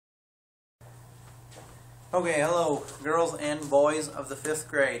Okay, hello girls and boys of the 5th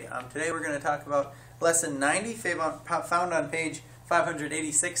grade. Today we're going to talk about lesson 90 found on page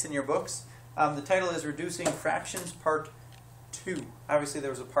 586 in your books. The title is Reducing Fractions Part 2. Obviously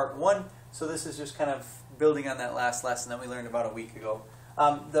there was a Part 1, so this is just kind of building on that last lesson that we learned about a week ago.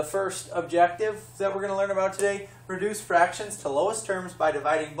 The first objective that we're going to learn about today, reduce fractions to lowest terms by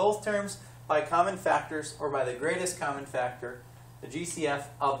dividing both terms by common factors or by the greatest common factor, the GCF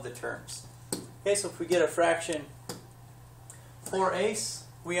of the terms. Okay, so if we get a fraction 4/8,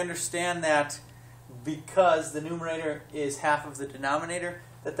 we understand that because the numerator is half of the denominator,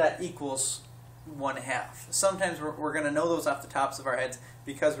 that equals 1/2. Sometimes we're going to know those off the tops of our heads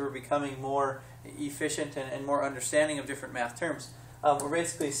because we're becoming more efficient and more understanding of different math terms. We're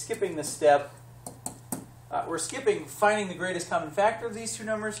basically skipping the step. We're skipping finding the greatest common factor of these two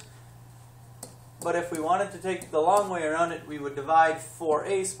numbers. But if we wanted to take the long way around it, we would divide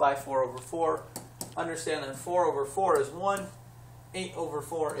 4/8 by 4/4. Understand that 4/4 is 1,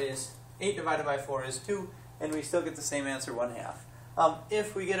 8/4 is 8 divided by 4 is 2, and we still get the same answer, 1/2.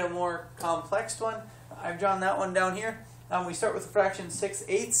 If we get a more complex one, I've drawn that one down here. We start with the fraction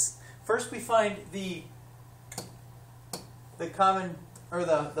 6/8. First we find the common, or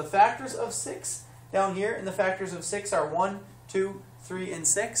the factors of 6 down here, and the factors of 6 are 1, 2, 3, and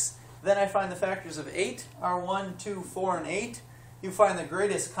 6. Then I find the factors of 8 are 1, 2, 4, and 8. You find the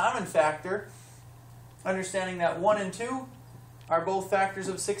greatest common factor, understanding that 1 and 2 are both factors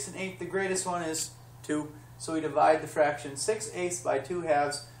of 6 and 8. The greatest one is 2. So we divide the fraction 6/8 by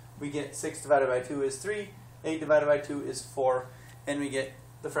 2/2. We get 6 divided by 2 is 3. 8 divided by 2 is 4. And we get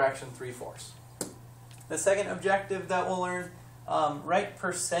the fraction 3/4. The second objective that we'll learn, write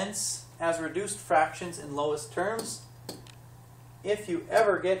percents as reduced fractions in lowest terms. If you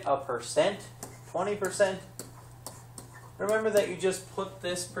ever get a percent, 20%, remember that you just put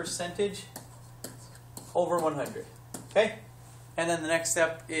this percentage over 100. Okay? And then the next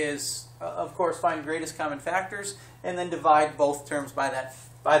step is, of course, find greatest common factors and then divide both terms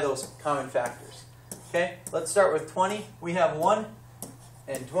by those common factors. Okay? Let's start with 20. We have 1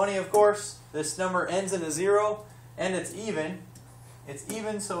 and 20, of course. This number ends in a 0 and it's even. It's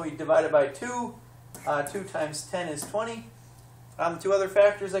even, so we divide it by 2. 2 times 10 is 20. Two other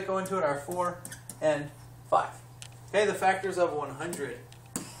factors that go into it are 4 and 5. Okay, the factors of 100.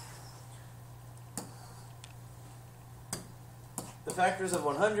 The factors of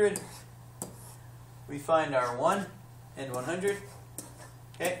 100, we find are 1 and 100.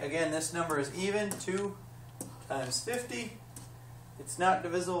 Okay, again, this number is even. 2 times 50. It's not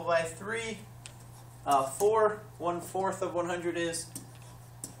divisible by 3. 4, 1/4 of 100 is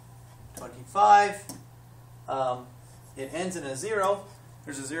 25. It ends in a 0.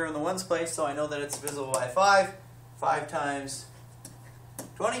 There's a 0 in the ones place, so I know that it's divisible by 5. 5 times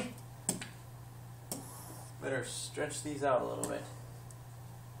 20. Better stretch these out a little bit.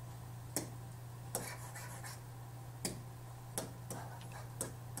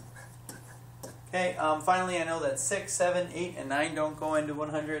 Okay, finally I know that 6, 7, 8, and 9 don't go into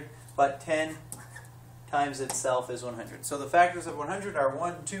 100, but 10 times itself is 100. So the factors of 100 are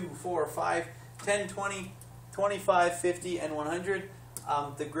 1, 2, 4, 5, 10, 20, 25, 50, and 100.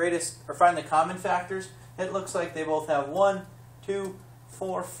 The greatest, or find the common factors. It looks like they both have 1, 2,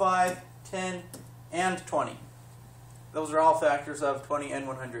 4, 5, 10, and 20. Those are all factors of 20 and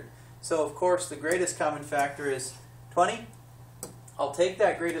 100. So of course the greatest common factor is 20. I'll take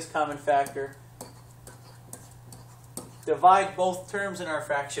that greatest common factor, divide both terms in our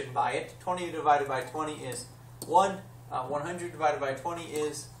fraction by it. 20 divided by 20 is 1. 100 divided by 20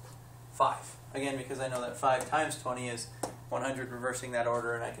 is 5. Again, because I know that 5 times 20 is 100, reversing that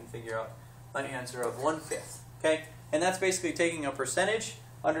order, and I can figure out my answer of 1/5. Okay? And that's basically taking a percentage,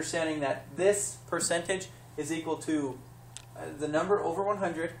 understanding that this percentage is equal to the number over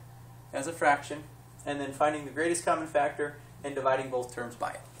 100 as a fraction, and then finding the greatest common factor and dividing both terms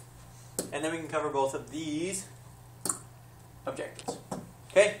by it. And then we can cover both of these objectives.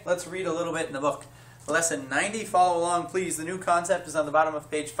 Okay, let's read a little bit in the book. Lesson 90, follow along please. The new concept is on the bottom of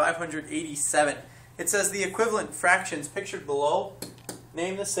page 587. It says the equivalent fractions pictured below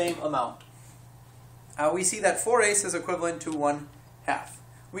name the same amount. We see that 4/8 is equivalent to 1/2.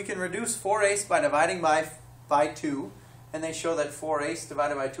 We can reduce 4/8 by dividing by 2, and they show that 4/8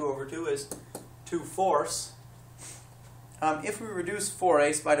 divided by 2/2 is 2/4. If we reduce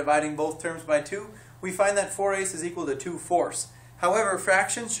 4/8 by dividing both terms by 2, we find that 4/8 is equal to 2/4. However,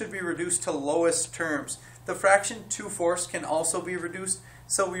 fractions should be reduced to lowest terms. The fraction 2/4 can also be reduced,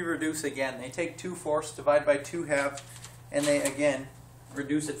 so we reduce again. They take 2/4, divide by 2/2, and they again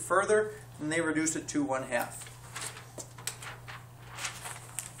reduce it further, and they reduce it to 1/2.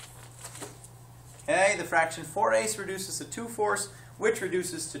 Okay, the fraction 4/8 reduces to 2/4, which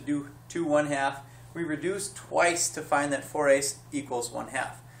reduces to 2 1/2. We reduce twice to find that 4/8 equals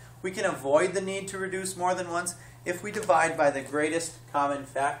 1/2. We can avoid the need to reduce more than once if we divide by the greatest common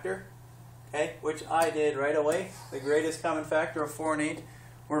factor, okay, which I did right away. The greatest common factor of 4 and 8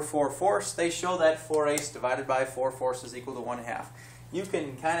 were 4/4. They show that 4/8 divided by 4/4 is equal to 1/2. You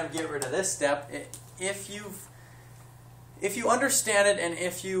can kind of get rid of this step if you understand it, and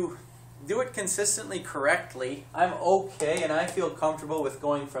if you do it consistently correctly. I'm okay and I feel comfortable with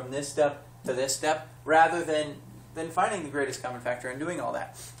going from this step to this step rather than finding the greatest common factor and doing all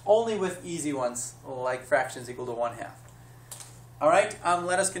that. Only with easy ones like fractions equal to 1/2. Alright,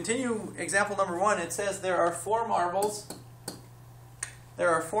 let us continue. Example number 1. It says there are 4 marbles.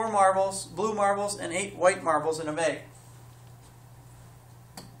 There are 4 marbles, blue marbles, and 8 white marbles in a bag.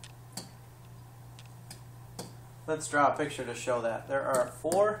 Let's draw a picture to show that. There are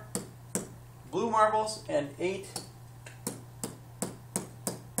 4 blue marbles and 8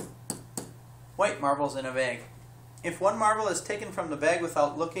 white marbles in a bag. If one marble is taken from the bag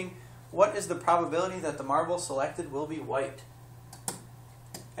without looking, what is the probability that the marble selected will be white?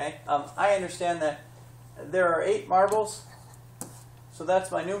 Okay, I understand that there are 8 marbles, so that's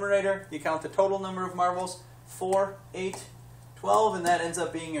my numerator. You count the total number of marbles, 4, 8, 12, and that ends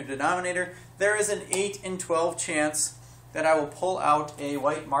up being your denominator. There is an 8 in 12 chance that I will pull out a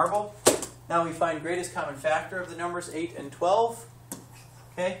white marble. Now we find greatest common factor of the numbers 8 and 12.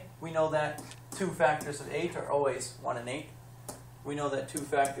 Okay, we know that 2 factors of 8 are always 1 and 8. We know that 2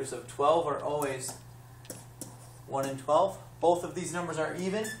 factors of 12 are always 1 and 12. Both of these numbers are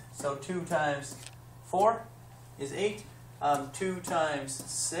even, so 2 times 4 is 8. 2 times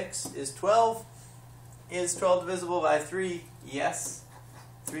 6 is 12. Is 12 divisible by 3? Yes.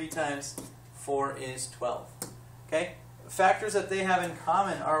 3 times 4 is 12. Okay? Factors that they have in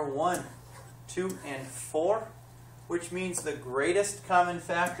common are 1, 2, and 4, which means the greatest common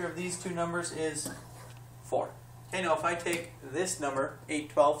factor of these two numbers is 4. Okay, now if I take this number,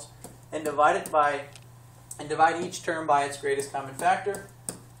 8/12, and divide each term by its greatest common factor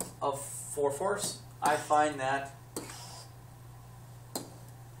of 4/4, I find that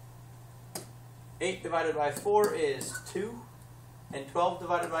 8 divided by 4 is 2, and 12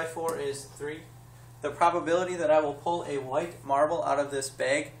 divided by 4 is 3. The probability that I will pull a white marble out of this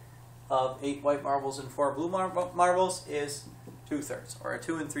bag of 8 white marbles and 4 blue marbles is 2/3, or a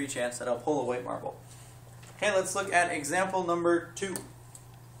 2 in 3 chance that I'll pull a white marble. Okay, let's look at example number 2.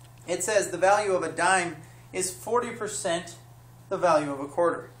 It says the value of a dime is 40% the value of a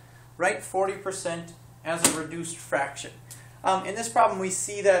quarter. Write 40% as a reduced fraction. In this problem we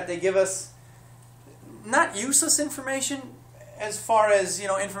see that they give us not useless information as far as,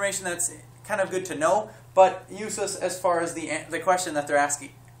 information that's kind of good to know, but useless as far as the question that they're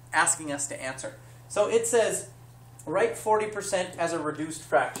asking us to answer. So it says write 40% as a reduced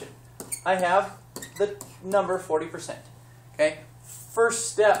fraction. I have the number 40%. Okay?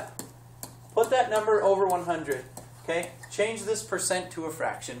 First step, put that number over 100. Okay? Change this percent to a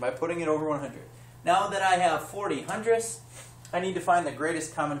fraction by putting it over 100. Now that I have 40 hundredths, I need to find the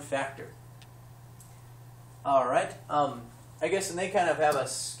greatest common factor. Alright, I guess, and they kind of have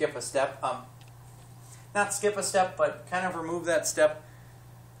us skip a step. Not skip a step, but kind of remove that step,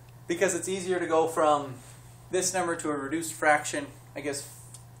 because it's easier to go from this number to a reduced fraction, I guess,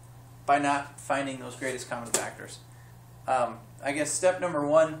 by not finding those greatest common factors. I guess step number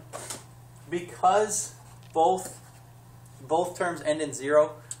 1, because both terms end in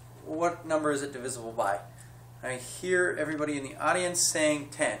 0, what number is it divisible by? I hear everybody in the audience saying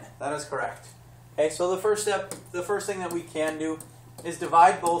 10. That is correct. Okay, so the first step, the first thing that we can do is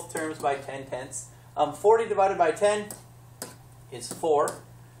divide both terms by 10/10. 40 divided by 10 is 4.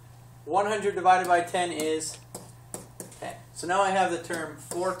 100 divided by 10 is 10. So now I have the term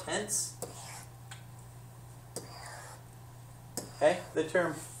 4/10. Okay, the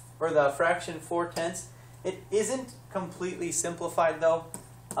term, or the fraction 4/10. It isn't completely simplified though,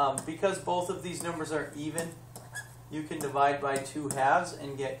 because both of these numbers are even. You can divide by 2 halves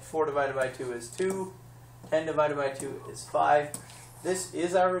and get 4 divided by 2 is 2, 10 divided by 2 is 5. This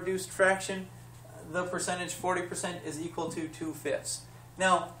is our reduced fraction. The percentage 40% is equal to 2/5.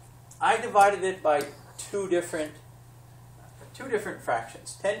 Now, I divided it by two different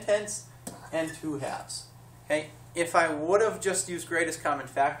fractions, 10/10 and 2 halves. Okay? If I would have just used greatest common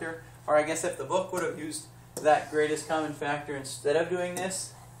factor, or I guess if the book would have used that greatest common factor instead of doing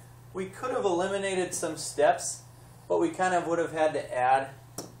this, we could have eliminated some steps. But we kind of would have had to add,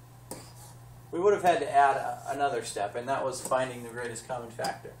 another step, and that was finding the greatest common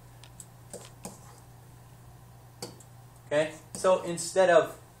factor. Okay, so instead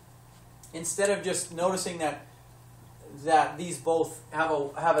of instead of just noticing that these both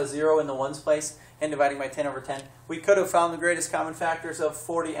have a 0 in the ones place and dividing by 10 over 10, we could have found the greatest common factors of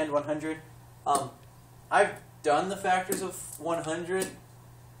 40 and 100. I've done the factors of 100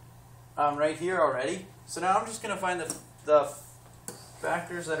 right here already. So now I'm just going to find the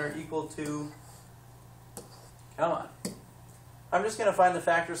factors that are equal to, come on, I'm just going to find the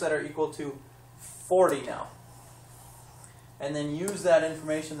factors that are equal to 40 now. And then use that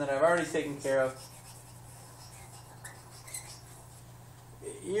information that I've already taken care of.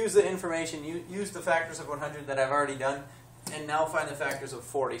 Use the information, use the factors of 100 that I've already done, and now find the factors of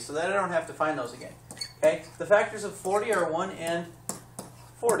 40, so that I don't have to find those again. Okay, the factors of 40 are 1 and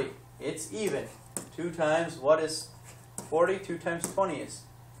 40. It's even. 2 times what is 40? 2 times 20 is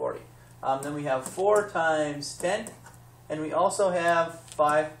 40. Then we have 4 times 10, and we also have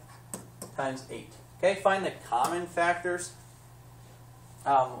 5 times 8. Okay, find the common factors.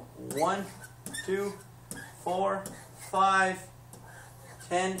 1, 2, 4, 5,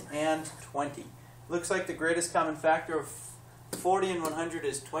 10, and 20. Looks like the greatest common factor of 40 and 100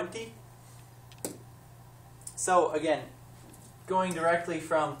 is 20. So again, going directly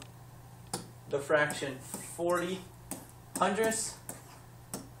from the fraction 40 hundredths,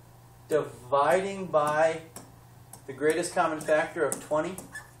 dividing by the greatest common factor of 20,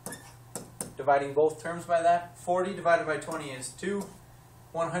 dividing both terms by that. 40 divided by 20 is 2.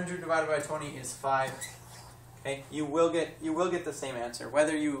 100 divided by 20 is 5. Okay, you will get the same answer,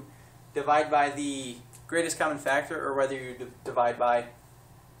 whether you divide by the greatest common factor or whether you divide by,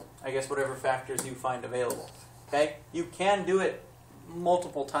 I guess, whatever factors you find available. Okay, you can do it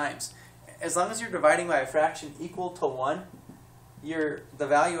multiple times. As long as you're dividing by a fraction equal to 1, the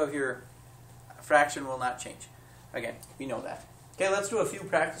value of your fraction will not change. Again, we know that. Okay, let's do a few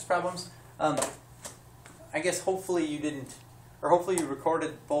practice problems. I guess hopefully you didn't, or hopefully you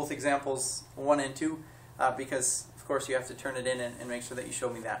recorded both examples 1 and 2, because of course you have to turn it in and make sure that you show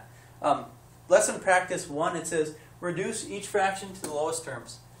me that. Lesson practice 1, it says, reduce each fraction to the lowest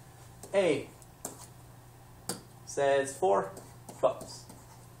terms. A says 4 twelfths.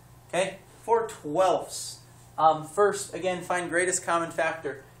 Okay, 4 twelfths. First, again, find greatest common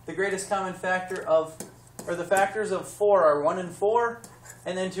factor. The greatest common factor of, or the factors of 4 are 1 and 4,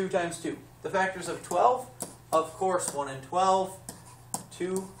 and then 2 times 2. The factors of 12, of course, 1 and 12,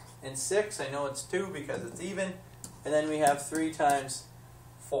 2 and 6. I know it's 2 because it's even. And then we have 3 times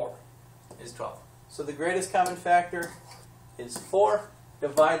 4 is 12. So the greatest common factor is 4.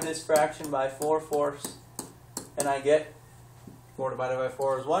 Divide this fraction by 4 fourths, and I get 4 divided by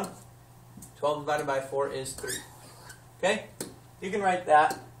 4 is 1. 12 divided by 4 is 3. Okay? You can write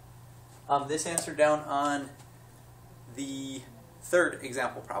that, this answer down on the third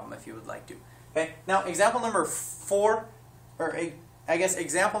example problem if you would like to. Okay? Now, example number 4, or I guess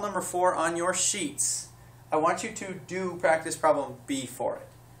example number 4 on your sheets, I want you to do practice problem B for it.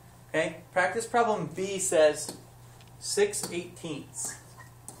 Okay? Practice problem B says 6/18.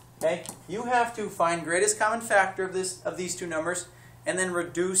 Okay? You have to find greatest common factor of these two numbers and then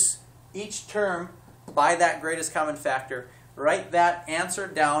reduce each term by that greatest common factor. Write that answer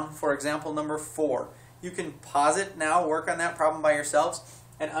down for example number 4. You can pause it now, work on that problem by yourselves,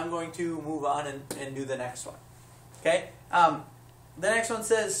 and I'm going to move on and do the next one. Okay? The next one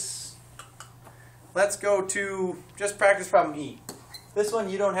says, let's go to just practice problem E. This one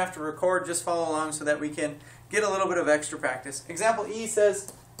you don't have to record, just follow along so that we can get a little bit of extra practice. Example E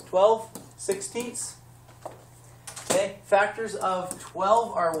says 12/16. Okay, factors of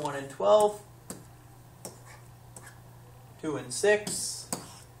 12 are 1 and 12, 2 and 6,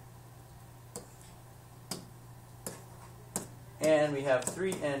 and we have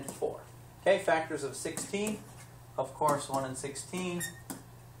 3 and 4. Okay, factors of 16, of course, 1 and 16,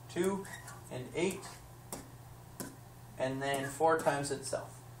 2 and 8, and then 4 times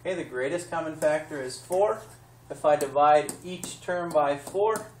itself. Okay, the greatest common factor is 4. If I divide each term by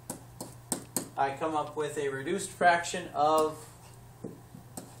 4, I come up with a reduced fraction of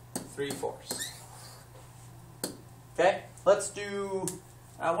 3/4. Okay, let's do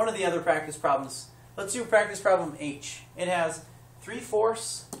one of the other practice problems. Let's do practice problem H. It has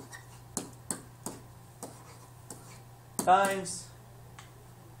 3/4 times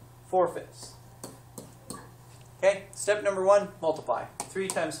 4/5. Okay, step number 1, multiply. 3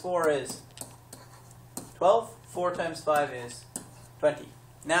 times 4 is 12. 4 times 5 is 20.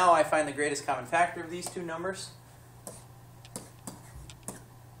 Now I find the greatest common factor of these two numbers.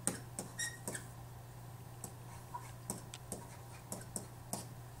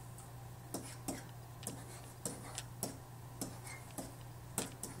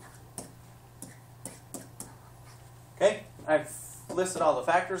 Okay, I've listed all the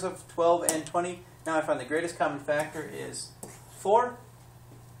factors of 12 and 20. Now I find the greatest common factor is 4.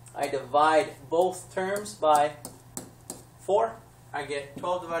 I divide both terms by 4. I get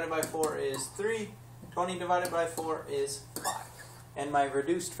 12 divided by 4 is 3. 20 divided by 4 is 5. And my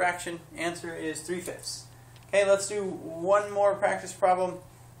reduced fraction answer is 3/5. Okay, let's do one more practice problem.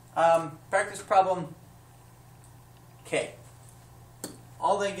 Practice problem K.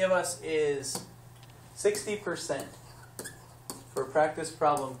 All they give us is 60% for practice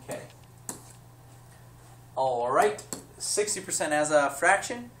problem K. Alright, 60% as a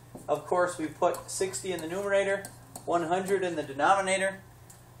fraction. Of course, we put 60 in the numerator, 100 in the denominator.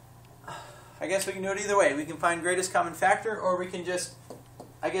 I guess we can do it either way. We can find greatest common factor, or we can just,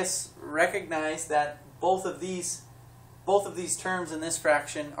 I guess, recognize that both of these terms in this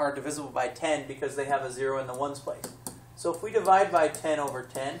fraction are divisible by 10 because they have a 0 in the ones place. So if we divide by 10 over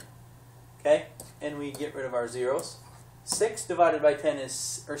 10, okay, and we get rid of our zeros, 6 divided by 10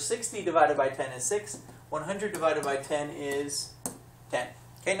 is, or 60 divided by 10 is 6, 100 divided by 10 is 10.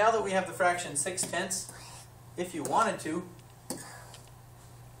 Okay, now that we have the fraction 6/10, if you wanted to,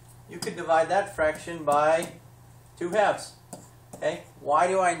 you could divide that fraction by 2/2. Okay, why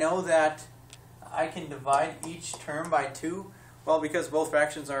do I know that I can divide each term by 2? Well, because both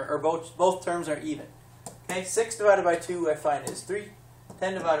fractions are, or both terms are even. Okay, 6 divided by 2 I find is 3.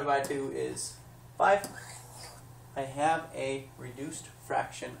 10 divided by 2 is 5. I have a reduced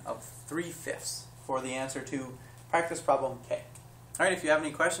fraction of 3/5 for the answer to practice problem K. Alright, if you have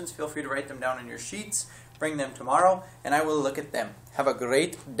any questions, feel free to write them down in your sheets. Bring them tomorrow, and I will look at them. Have a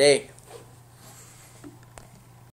great day.